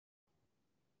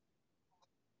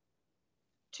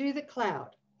To the cloud.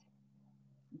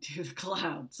 To the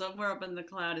cloud. Somewhere up in the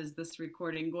cloud is this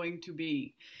recording going to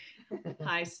be.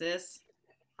 Hi, sis.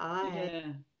 Hi. Yeah.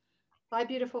 Hi,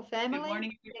 beautiful Good family.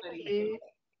 morning, Thank everybody. you.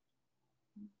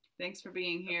 Thanks for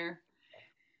being here.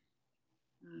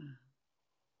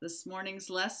 This morning's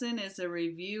lesson is a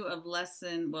review of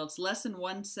it's lesson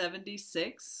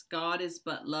 176. God is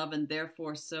but love, and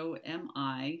therefore so am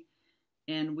I.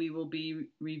 And we will be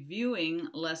reviewing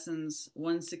lessons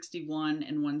 161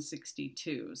 and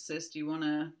 162. Sis, do you want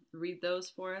to read those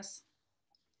for us?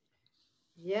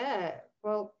 Yeah.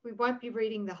 Well, we won't be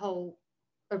reading the whole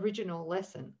original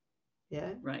lesson.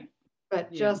 Yeah. Right.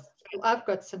 But Yeah. I've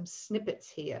got some snippets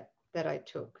here that I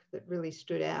took that really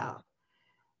stood out.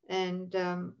 And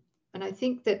I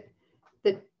think that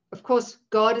of course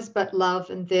God is but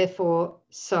love, and therefore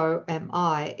so am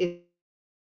I,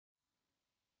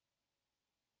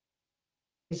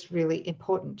 is really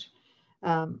important.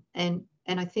 And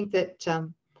I think that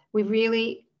we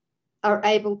really are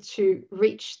able to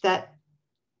reach that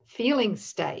feeling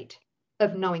state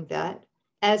of knowing that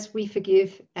as we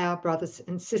forgive our brothers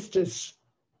and sisters.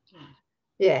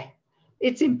 Yeah,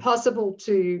 it's impossible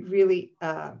to really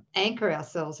anchor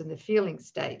ourselves in the feeling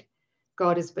state.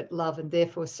 God is but love, and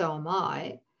therefore so am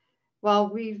I, while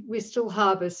we still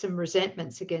harbor some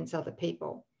resentments against other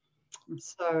people.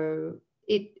 So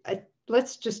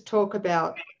let's just talk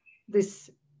about this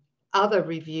other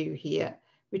review here,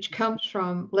 which comes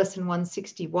from lesson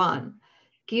 161.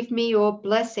 Give me your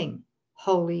blessing,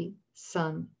 Holy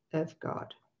Son of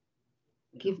God.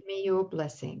 Give me your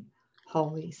blessing,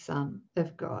 Holy Son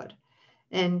of God.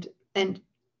 And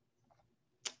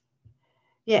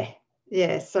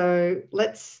yeah. So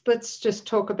let's just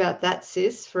talk about that,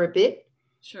 sis, for a bit.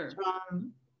 Sure.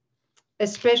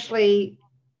 Especially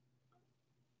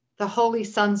the holy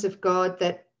sons of God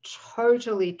that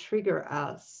totally trigger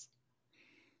us.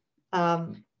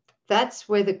 That's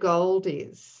where the gold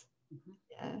is.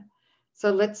 Yeah.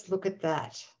 So let's look at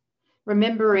that.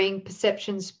 Remembering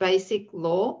perception's basic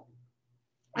law.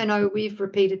 I know we've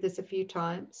repeated this a few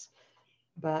times,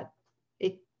 but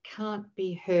it can't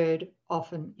be heard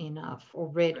often enough or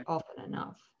read often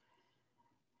enough.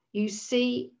 You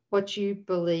see what you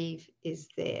believe is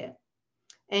there,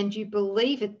 and you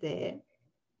believe it there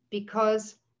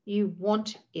because you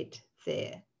want it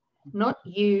there. Not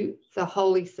you, the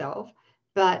holy self,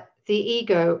 but the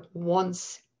ego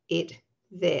wants it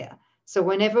there. So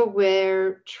whenever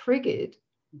we're triggered,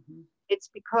 it's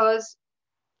because,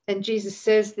 and Jesus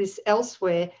says this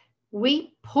elsewhere,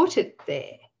 we put it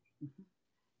there.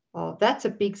 Oh, that's a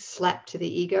big slap to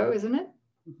the ego, isn't it?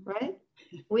 Right?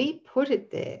 We put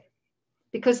it there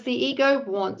because the ego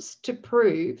wants to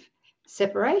prove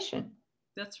separation.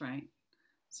 That's right.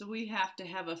 So we have to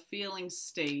have a feeling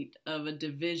state of a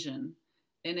division.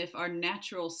 And if our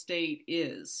natural state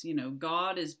is,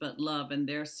 God is but love, and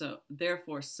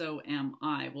therefore so am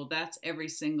I, well, that's every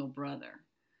single brother.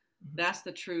 That's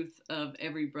the truth of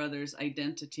every brother's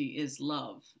identity is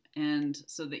love. And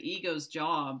so the ego's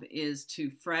job is to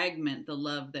fragment the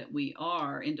love that we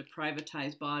are into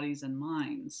privatized bodies and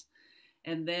minds.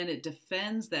 And then it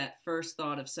defends that first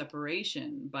thought of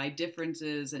separation by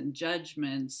differences and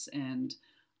judgments and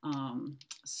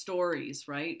stories,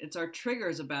 right? It's our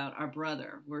triggers about our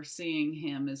brother. We're seeing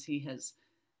him as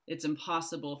it's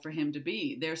impossible for him to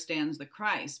be. There stands the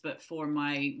Christ, but for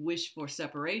my wish for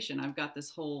separation, I've got this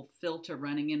whole filter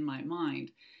running in my mind.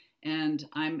 And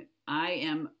I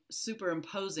am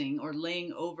superimposing or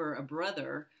laying over a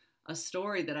brother a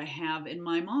story that I have in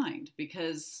my mind,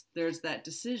 because there's that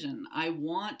decision. I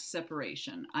want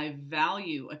separation. I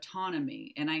value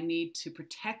autonomy, and I need to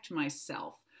protect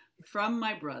myself from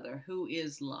my brother who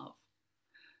is love.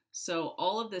 So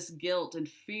all of this guilt and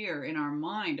fear in our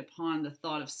mind upon the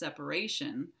thought of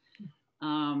separation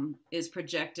is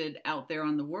projected out there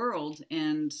on the world,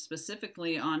 and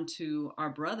specifically onto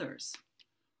our brothers.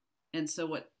 And so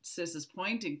what Sis is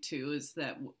pointing to is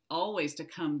that always to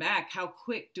come back, how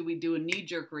quick do we do a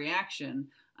knee-jerk reaction?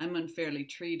 I'm unfairly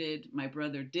treated. My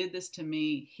brother did this to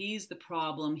me. He's the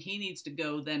problem. He needs to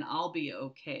go. Then I'll be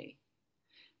okay.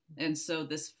 And so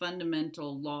this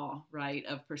fundamental law, right,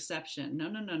 of perception,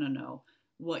 no.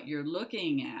 What you're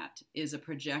looking at is a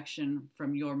projection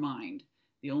from your mind.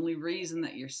 The only reason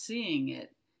that you're seeing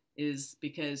it is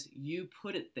because you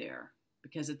put it there,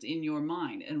 because it's in your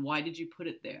mind. And why did you put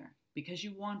it there? Because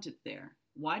you want it there.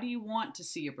 Why do you want to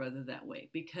see your brother that way?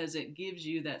 Because it gives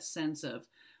you that sense of,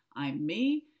 I'm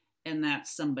me, and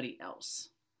that's somebody else.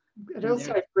 It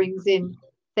also brings in,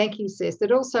 thank you, sis.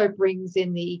 It also brings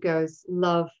in the ego's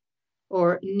love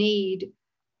or need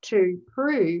to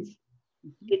prove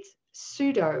its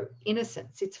pseudo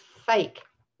innocence, it's fake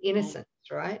innocence,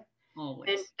 right?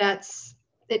 Always. And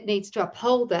it needs to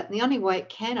uphold that. And the only way it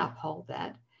can uphold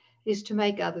that is to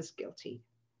make others guilty.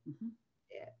 Mm-hmm.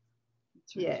 Yeah.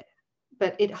 That's right. Yeah.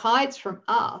 But it hides from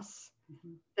us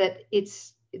Mm-hmm. that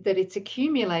it's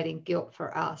accumulating guilt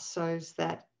for us, so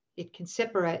that it can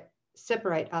separate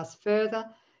us further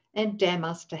and damn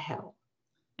us to hell.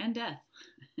 And death.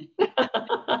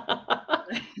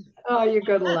 Oh, you've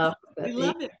got to love that. We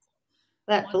love it.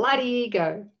 That bloody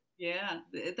ego. Yeah,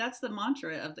 that's the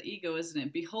mantra of the ego, isn't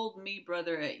it? Behold me,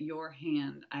 brother, at your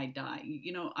hand I die.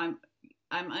 You know, I'm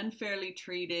unfairly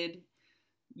treated.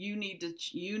 You need to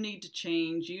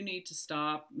change. You need to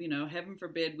stop. You know, heaven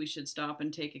forbid we should stop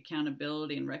and take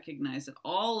accountability and recognize that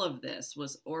all of this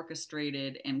was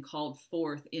orchestrated and called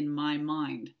forth in my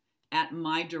mind, at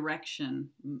my direction.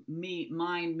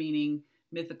 Mind meaning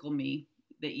mythical me,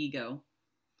 the ego.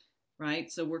 Right?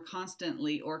 So we're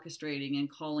constantly orchestrating and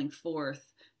calling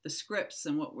forth the scripts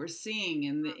and what we're seeing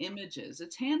and the images.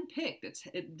 It's handpicked.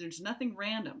 There's nothing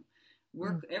random.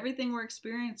 Everything we're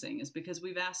experiencing is because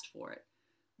we've asked for it.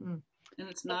 And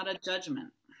it's not a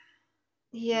judgment.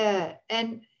 Yeah.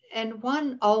 And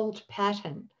one old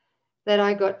pattern that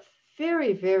I got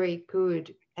very, very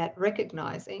good at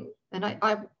recognizing, and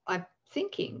I'm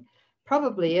thinking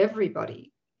probably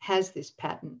everybody has this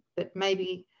pattern, but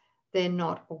maybe they're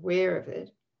not aware of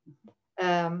it,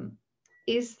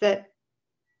 is that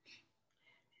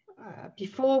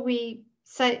before we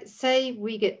say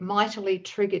we get mightily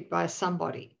triggered by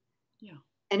somebody,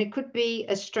 and it could be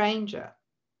a stranger,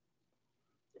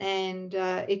 and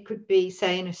it could be,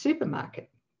 say, in a supermarket.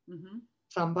 Mm-hmm.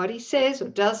 Somebody says or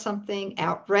does something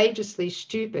outrageously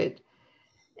stupid,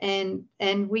 and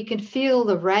we can feel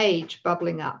the rage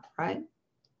bubbling up, right?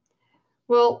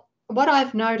 Well, what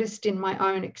I've noticed in my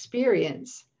own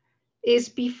experience is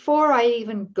before I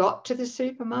even got to the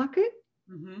supermarket,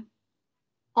 mm-hmm.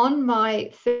 on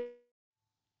my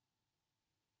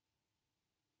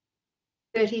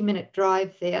 30-minute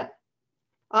drive there,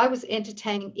 I was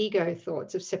entertaining ego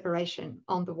thoughts of separation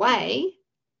on the way,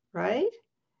 right?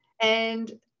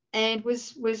 And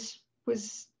was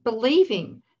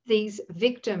believing these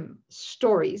victim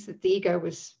stories that the ego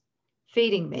was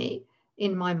feeding me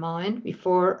in my mind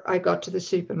before I got to the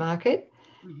supermarket.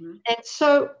 Mm-hmm. And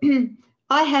so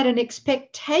I had an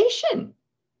expectation,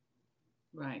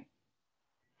 right,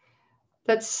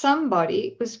 that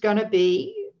somebody was going to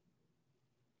be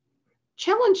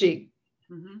challenging,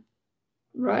 mm-hmm.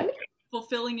 right?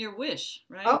 Fulfilling your wish,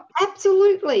 right? Oh,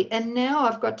 absolutely. And now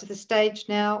I've got to the stage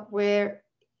now where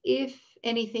if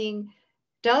anything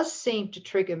does seem to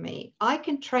trigger me, I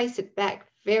can trace it back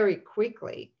very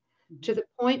quickly, mm-hmm. to the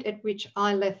point at which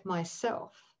I left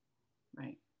myself.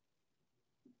 Right.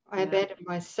 I abandoned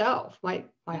myself, my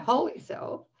holy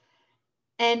self,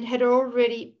 and had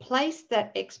already placed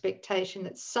that expectation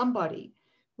that somebody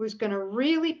was going to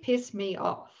really piss me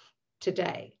off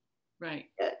today. Right.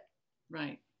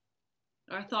 Right.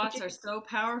 Our thoughts are so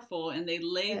powerful, and they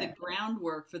lay the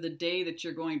groundwork for the day that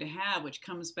you're going to have, which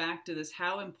comes back to this,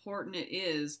 how important it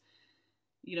is.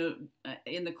 You know,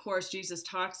 in the Course, Jesus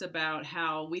talks about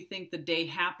how we think the day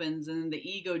happens and the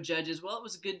ego judges, well, it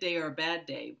was a good day or a bad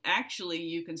day. Actually,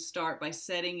 you can start by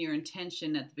setting your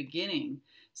intention at the beginning.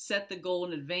 Set the goal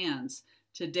in advance.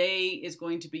 Today is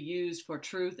going to be used for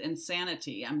truth and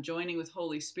sanity. I'm joining with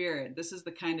Holy Spirit. This is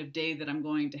the kind of day that I'm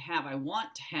going to have, I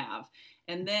want to have.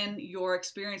 And then your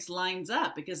experience lines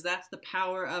up, because that's the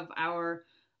power of our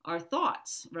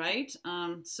thoughts, right?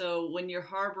 So when you're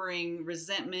harboring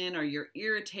resentment or you're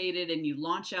irritated and you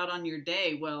launch out on your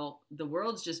day, well, the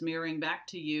world's just mirroring back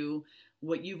to you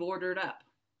what you've ordered up.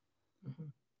 Mm-hmm.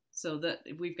 So that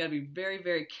we've got to be very,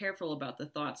 very careful about the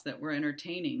thoughts that we're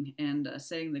entertaining and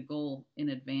setting the goal in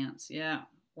advance. Yeah.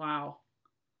 Wow.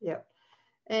 Yep.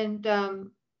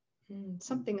 And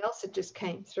something else that just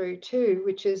came through too,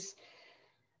 which is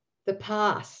the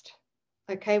past.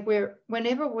 Okay.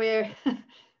 Whenever we're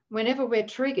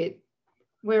triggered,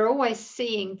 we're always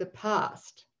seeing the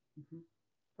past, mm-hmm.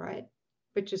 right?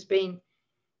 Which has been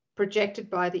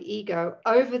projected by the ego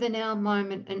over the now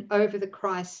moment and over the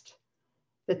Christ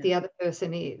that the other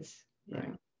person is, right.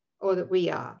 know, or that we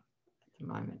are at the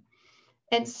moment.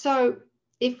 And so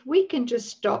if we can just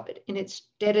stop it in its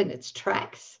dead in its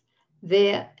tracks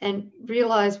there and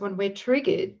realize when we're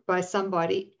triggered by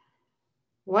somebody,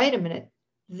 wait a minute,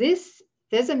 there's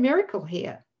a miracle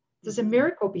here. There's a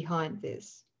miracle behind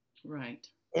this. Right.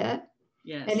 Yeah.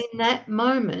 Yes. And in that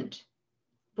moment,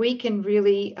 we can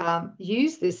really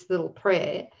use this little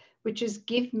prayer, which is,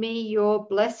 give me your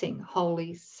blessing,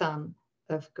 Holy Son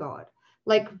of God.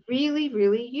 Like really,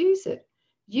 really use it.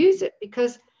 Use it,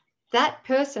 because that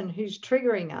person who's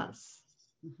triggering us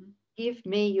Mm-hmm. Give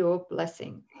me your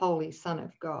blessing, Holy Son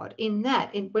of God. In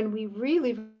that, when we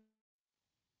really,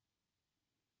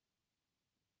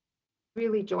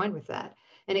 really join with that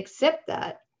and accept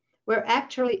that, we're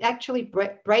actually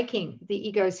breaking the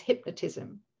ego's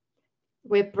hypnotism.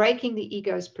 We're breaking the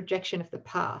ego's projection of the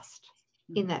past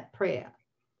in that prayer.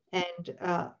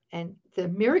 And the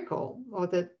miracle, or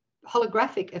the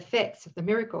holographic effects of the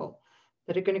miracle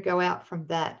that are going to go out from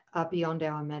that, are beyond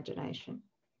our imagination.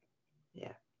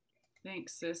 Yeah.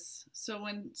 Thanks, sis. So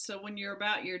when you're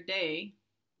about your day,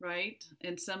 right,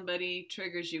 and somebody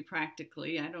triggers you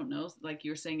practically, I don't know, like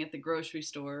you were saying at the grocery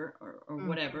store or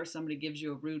whatever, somebody gives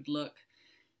you a rude look,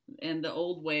 and the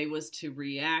old way was to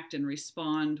react and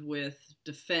respond with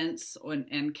defense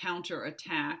and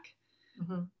counterattack,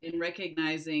 in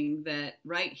recognizing that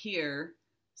right here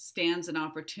stands an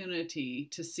opportunity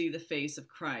to see the face of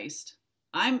Christ.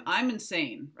 I'm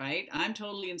insane, right? I'm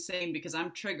totally insane because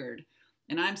I'm triggered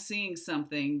and I'm seeing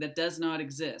something that does not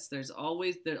exist. There's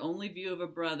always, the only view of a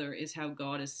brother is how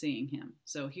God is seeing him.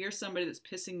 So here's somebody that's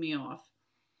pissing me off.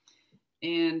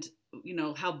 And, you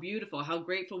know, how beautiful, how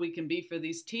grateful we can be for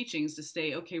these teachings to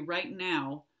say, okay, right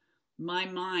now, my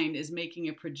mind is making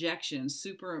a projection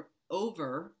super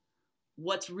over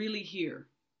what's really here.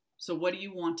 So what do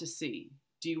you want to see?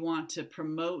 Do you want to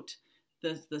promote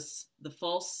the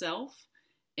false self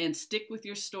and stick with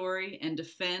your story and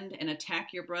defend and attack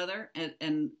your brother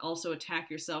and also attack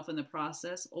yourself in the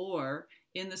process? Or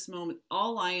in this moment,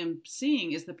 all I am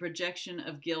seeing is the projection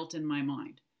of guilt in my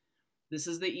mind. This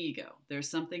is the ego. There's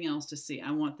something else to see.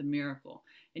 I want the miracle.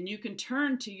 And you can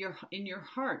turn to in your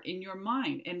heart, in your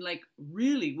mind, and like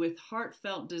really with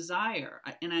heartfelt desire.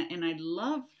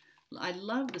 I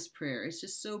love this prayer. It's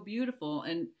just so beautiful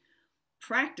and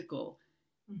practical.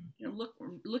 You know,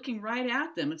 looking right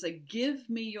at them. It's like, give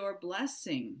me your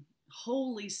blessing,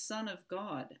 Holy Son of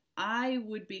God. I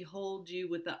would behold you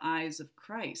with the eyes of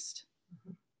Christ,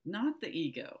 not the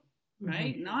ego,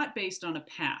 right? Not based on a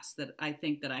past that I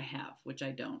think that I have, which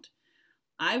I don't.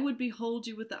 I would behold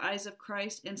you with the eyes of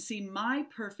Christ and see my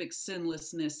perfect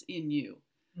sinlessness in you.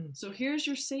 So here's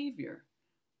your Savior.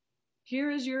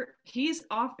 Here is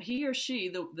he or she,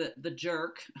 the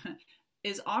jerk,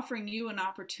 is offering you an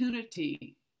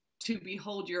opportunity to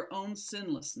behold your own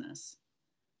sinlessness.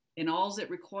 And all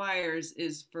it requires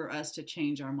is for us to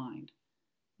change our mind.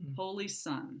 Holy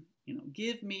Son, you know,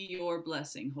 give me your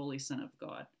blessing, Holy Son of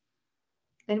God.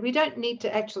 And we don't need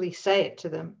to actually say it to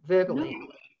them verbally.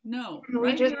 No. We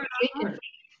Right just here in our heart.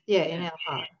 in our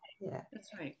heart. Yeah. That's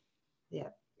right. Yeah.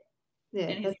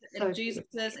 Yeah. And Jesus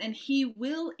says, and he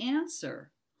will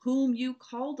answer whom you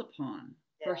called upon,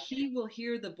 for he will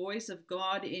hear the voice of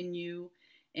God in you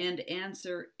and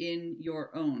answer in your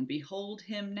own. Behold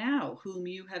him now, whom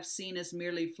you have seen as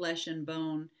merely flesh and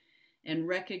bone, and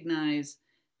recognize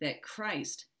that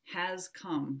Christ has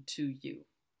come to you.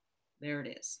 There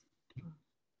it is.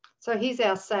 So he's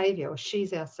our Savior, or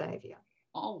she's our Savior.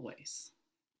 Always.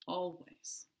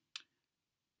 Always.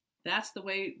 That's the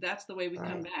way we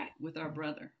come back with our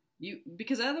brother.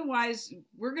 Because otherwise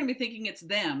we're going to be thinking it's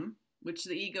them, which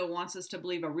the ego wants us to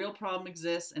believe a real problem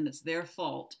exists and it's their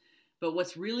fault. But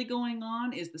what's really going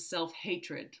on is the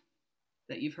self-hatred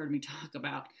that you've heard me talk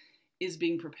about is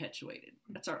being perpetuated.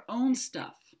 That's our own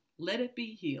stuff. Let it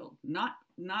be healed, not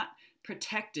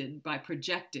protected by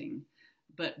projecting,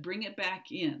 but bring it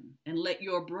back in and let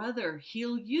your brother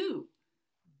heal you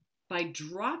by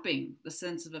dropping the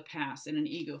sense of a past in an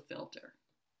ego filter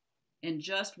and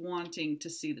just wanting to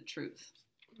see the truth.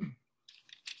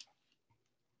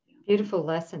 Beautiful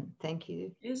lesson. Thank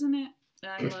you. Isn't it?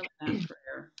 I love that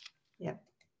prayer. Yep.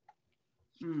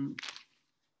 Mm.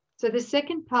 So the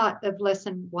second part of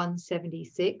lesson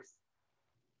 176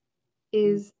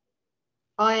 is,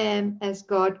 I am as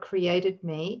God created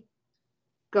me.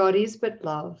 God is but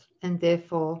love, and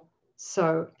therefore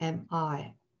so am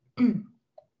I.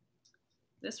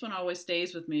 This one always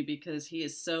stays with me because he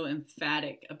is so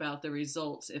emphatic about the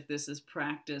results if this is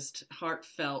practiced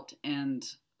heartfelt and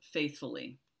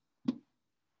faithfully.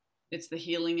 It's the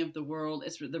healing of the world.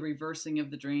 It's the reversing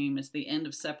of the dream. It's the end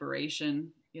of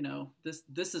separation. You know,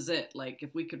 this is it. Like,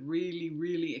 if we could really,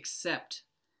 really accept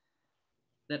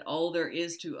that all there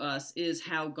is to us is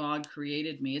how God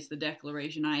created me. It's the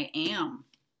declaration, I am.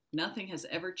 Nothing has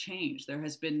ever changed. There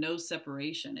has been no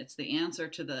separation. It's the answer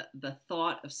to the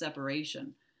thought of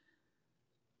separation.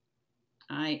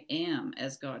 I am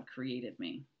as God created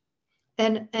me.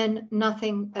 And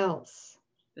nothing else.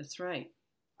 That's right.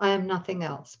 I am nothing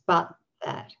else but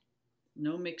that.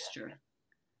 No mixture.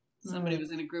 Somebody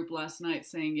was in a group last night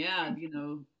saying, yeah, you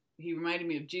know, he reminded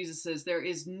me of Jesus says, there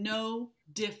is no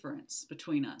difference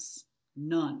between us.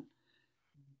 None.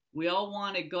 We all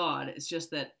wanted God. It's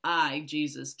just that I,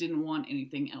 Jesus, didn't want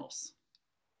anything else.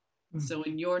 So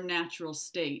in your natural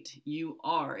state, you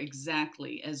are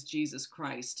exactly as Jesus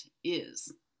Christ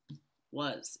is,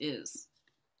 was, is.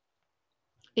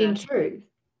 In truth.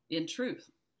 In truth.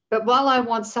 But while I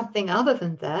want something other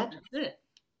than that, that's it.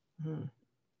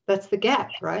 That's the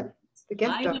gap, right? It's the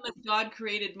gap. I am as God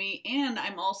created me, and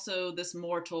I'm also this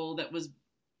mortal that was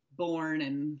born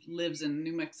and lives in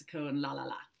New Mexico and la la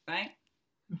la, right?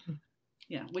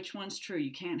 Yeah, which one's true?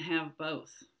 You can't have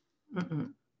both.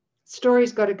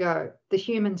 Story's got to go. The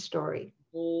human story.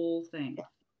 Whole thing.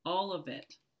 All of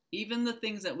it. Even the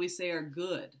things that we say are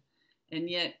good. And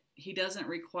yet he doesn't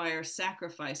require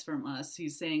sacrifice from us.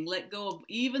 He's saying, let go of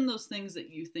even those things that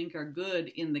you think are good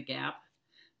in the gap,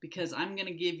 because I'm going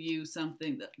to give you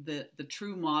something that the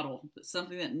true model,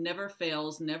 something that never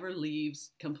fails, never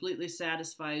leaves, completely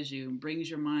satisfies you, and brings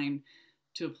your mind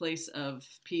to a place of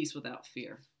peace without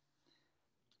fear.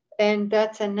 And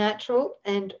that's a natural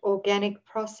and organic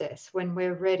process when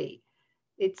we're ready.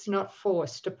 It's not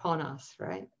forced upon us,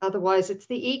 right? Otherwise, it's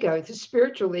the ego, the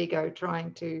spiritual ego,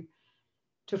 trying to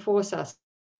force us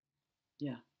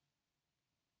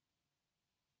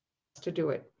to do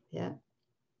it. Yeah.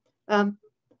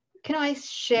 Can I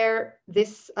share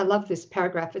this? I love this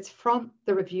paragraph. It's from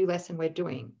the review lesson we're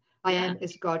doing. I am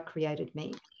as God created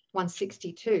me,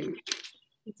 162.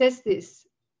 It says this: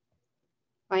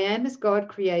 I am as God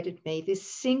created me. This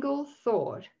single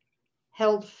thought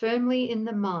held firmly in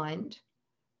the mind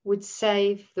would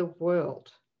save the world.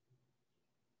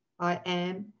 I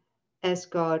am as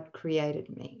God created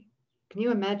me. Can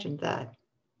you imagine that?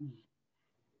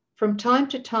 From time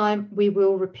to time, we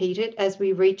will repeat it as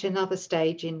we reach another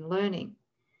stage in learning.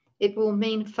 It will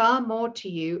mean far more to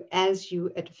you as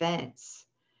you advance.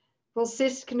 Well,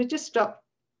 sis, can I just stop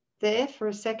there for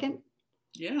a second?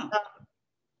 Yeah.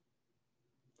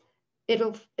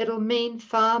 It'll mean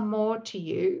far more to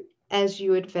you as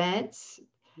you advance.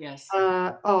 Yes.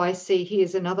 I see.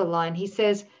 Here's another line. He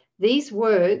says, these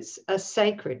words are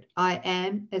sacred. I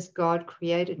am as God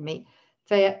created me.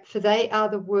 For they are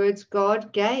the words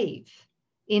God gave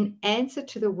in answer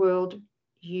to the world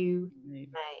you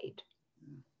made.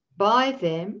 By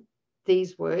them,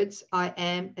 these words, I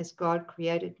am as God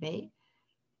created me,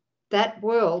 that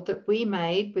world that we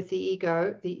made with the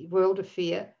ego, the world of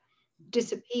fear,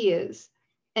 disappears,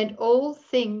 and all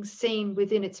things seen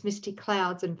within its misty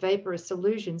clouds and vaporous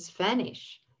illusions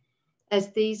vanish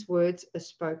as these words are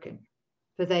spoken,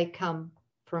 for they come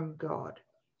from God.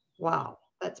 Wow,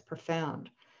 that's profound.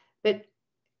 But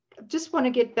I just want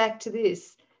to get back to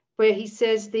this, where he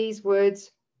says these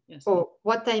words, or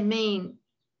what they mean,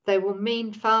 they will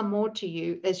mean far more to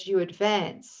you as you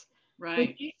advance. Right.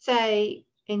 Would you say,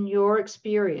 in your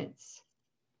experience,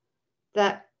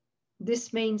 that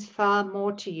this means far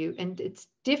more to you and it's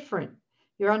different?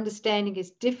 Your understanding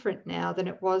is different now than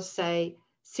it was, say,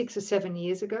 6 or 7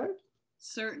 years ago?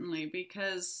 Certainly,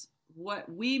 because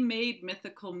what we made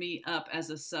mythical me up as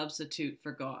a substitute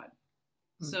for God.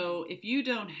 So if you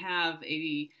don't have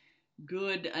a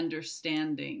good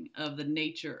understanding of the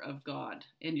nature of God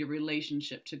and your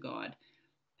relationship to God,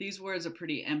 these words are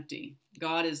pretty empty.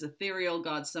 God is ethereal.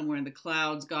 God's somewhere in the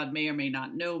clouds. God may or may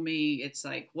not know me. It's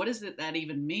like, what does that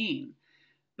even mean?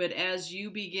 But as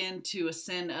you begin to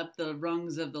ascend up the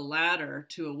rungs of the ladder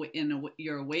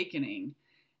your awakening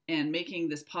and making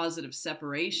this positive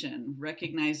separation,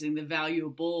 recognizing the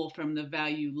valuable from the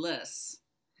valueless,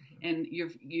 and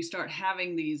you start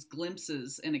having these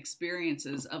glimpses and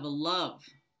experiences of a love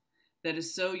that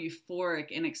is so euphoric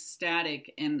and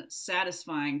ecstatic and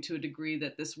satisfying to a degree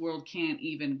that this world can't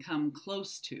even come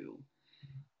close to.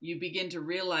 You begin to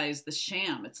realize the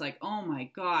sham. It's like, oh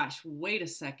my gosh, wait a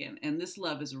second. And this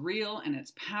love is real and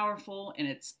it's powerful and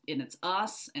it's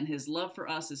us, and his love for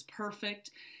us is perfect.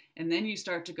 And then you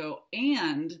start to go,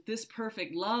 and this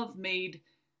perfect love made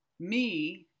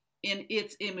me in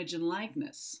its image and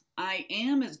likeness. I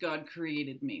am as God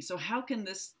created me. So how can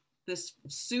this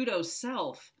pseudo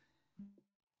self,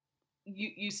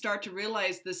 you start to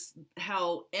realize this,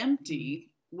 how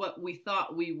empty what we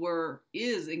thought we were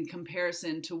is in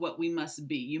comparison to what we must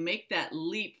be. You make that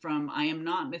leap from I am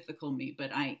not mythical me,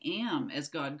 but I am as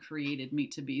God created me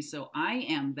to be. So I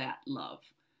am that love.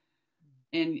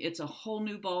 And it's a whole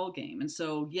new ball game. And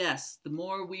so, yes, the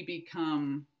more we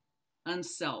become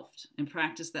unselfed and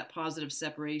practice that positive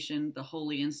separation, the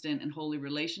holy instant and holy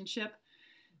relationship,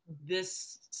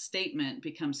 this statement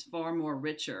becomes far more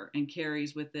richer and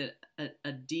carries with it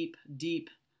a deep, deep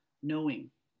knowing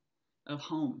of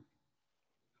home.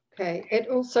 Okay. It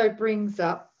also brings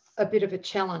up a bit of a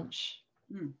challenge,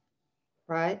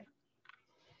 right?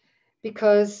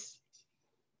 Because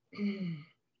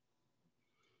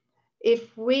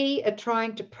if we are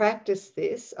trying to practice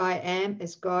this, I am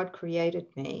as God created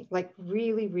me, like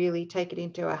really, really take it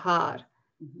into our heart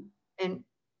and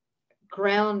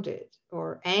ground it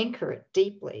or anchor it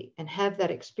deeply and have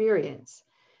that experience.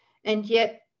 And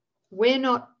yet we're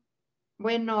not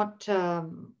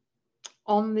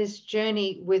on this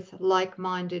journey with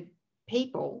like-minded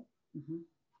people.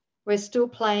 We're still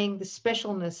playing the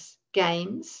specialness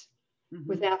games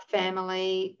with our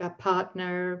family, our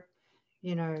partner,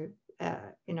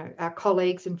 our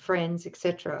colleagues and friends,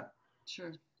 etc.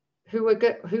 Sure. Who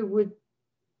would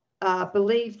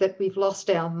believe that we've lost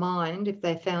our mind if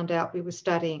they found out we were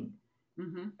studying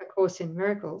A Course in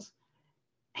Miracles.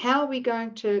 How are we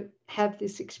going to have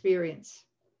this experience?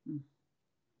 I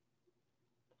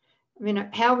mean,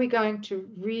 how are we going to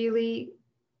really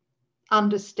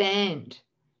understand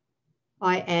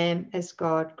I am as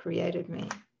God created me?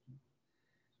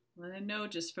 Well, I know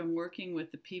just from working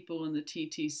with the people in the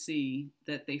TTC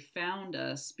that they found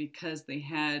us because they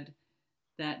had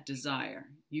that desire.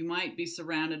 You might be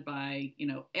surrounded by,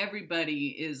 everybody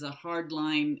is a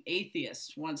hardline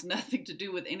atheist, wants nothing to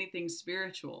do with anything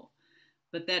spiritual.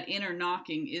 But that inner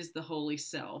knocking is the holy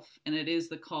self, and it is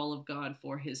the call of God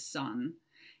for his son.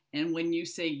 And when you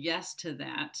say yes to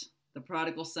that, the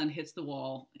prodigal son hits the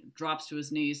wall, drops to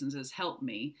his knees and says, help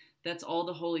me. That's all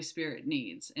the Holy Spirit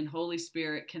needs. And Holy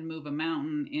Spirit can move a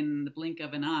mountain in the blink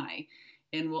of an eye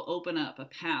and will open up a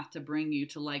path to bring you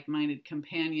to like-minded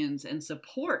companions and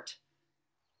support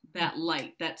that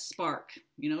light, that spark,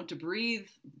 to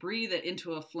breathe it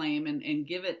into a flame and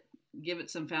give it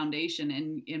some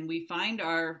foundation. And we find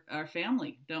our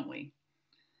family, don't we?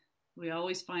 We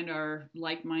always find our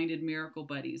like-minded miracle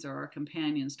buddies or our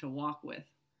companions to walk with.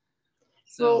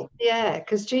 So, well, yeah,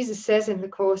 because Jesus says in the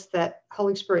Course that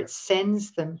Holy Spirit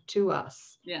sends them to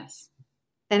us. Yes.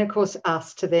 And of course,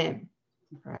 us to them.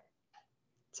 Right.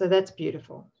 So that's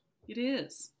beautiful. It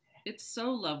is. It's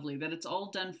so lovely that it's all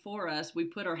done for us. We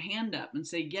put our hand up and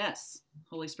say, yes.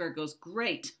 Holy Spirit goes,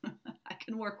 great. I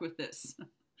can work with this.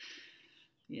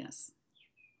 Yes.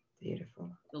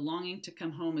 Beautiful. The longing to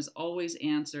come home is always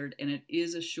answered, and it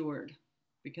is assured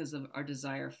because of our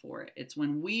desire for it. It's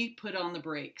when we put on the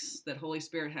brakes that Holy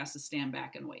Spirit has to stand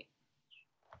back and wait.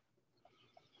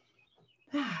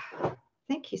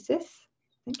 Thank you, sis.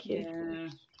 Thank you.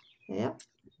 Yeah. Yeah.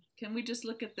 Can we just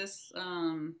look at this?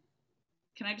 Can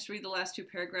I just read the last two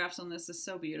paragraphs on this? It's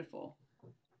so beautiful.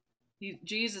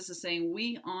 Jesus is saying,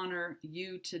 we honor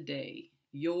you today.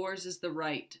 Yours is the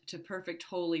right to perfect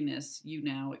holiness you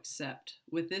now accept.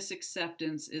 With this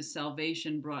acceptance is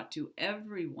salvation brought to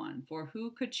everyone, for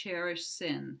who could cherish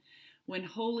sin when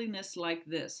holiness like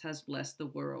this has blessed the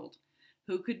world?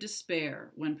 Who could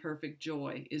despair when perfect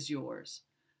joy is yours?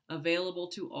 Available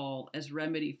to all as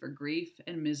remedy for grief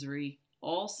and misery,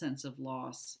 all sense of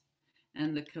loss,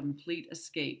 and the complete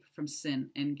escape from sin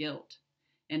and guilt.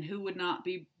 And who would not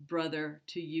be brother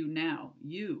to you now,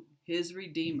 you, his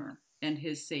Redeemer and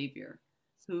his Savior?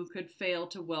 Who could fail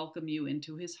to welcome you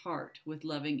into his heart with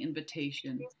loving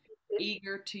invitation,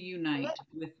 eager to unite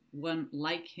with one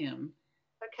like him?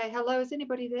 Okay, hello, is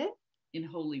anybody there? In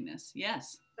holiness,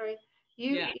 yes. Sorry,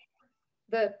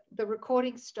 the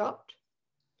recording stopped?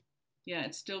 Yeah,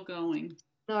 it's still going.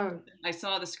 No. I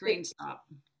saw the screen stop.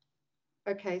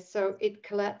 Okay, so it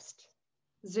collapsed.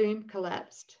 Zoom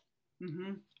collapsed.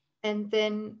 And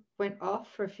then went off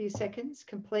for a few seconds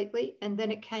completely, and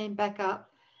then it came back up,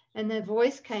 and the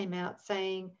voice came out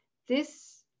saying,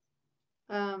 this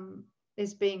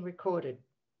is being recorded.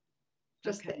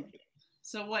 Just okay. then.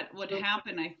 So what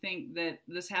happened, I think that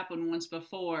this happened once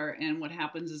before, and what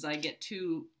happens is I get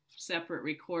two separate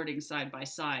recordings side by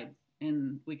side,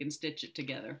 and we can stitch it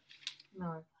together.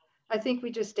 No. I think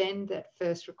we just end that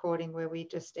first recording where we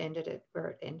just ended it where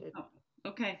it ended. Oh,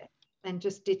 okay. And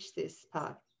just ditch this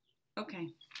part. Okay.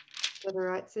 Is that all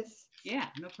right, sis? Yeah,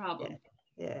 no problem.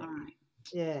 Yeah. All right.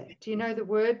 Yeah. Do you know the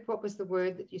word? What was the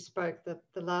word that you spoke? The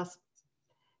last.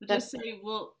 Just say,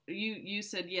 well, you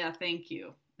said, yeah, thank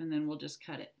you. And then we'll just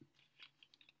cut it.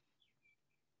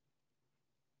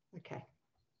 Okay.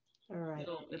 All right.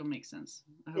 It'll make sense.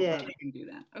 I hope I can do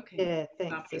that. Okay. Yeah,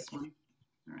 thanks. Stop this one.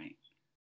 All right.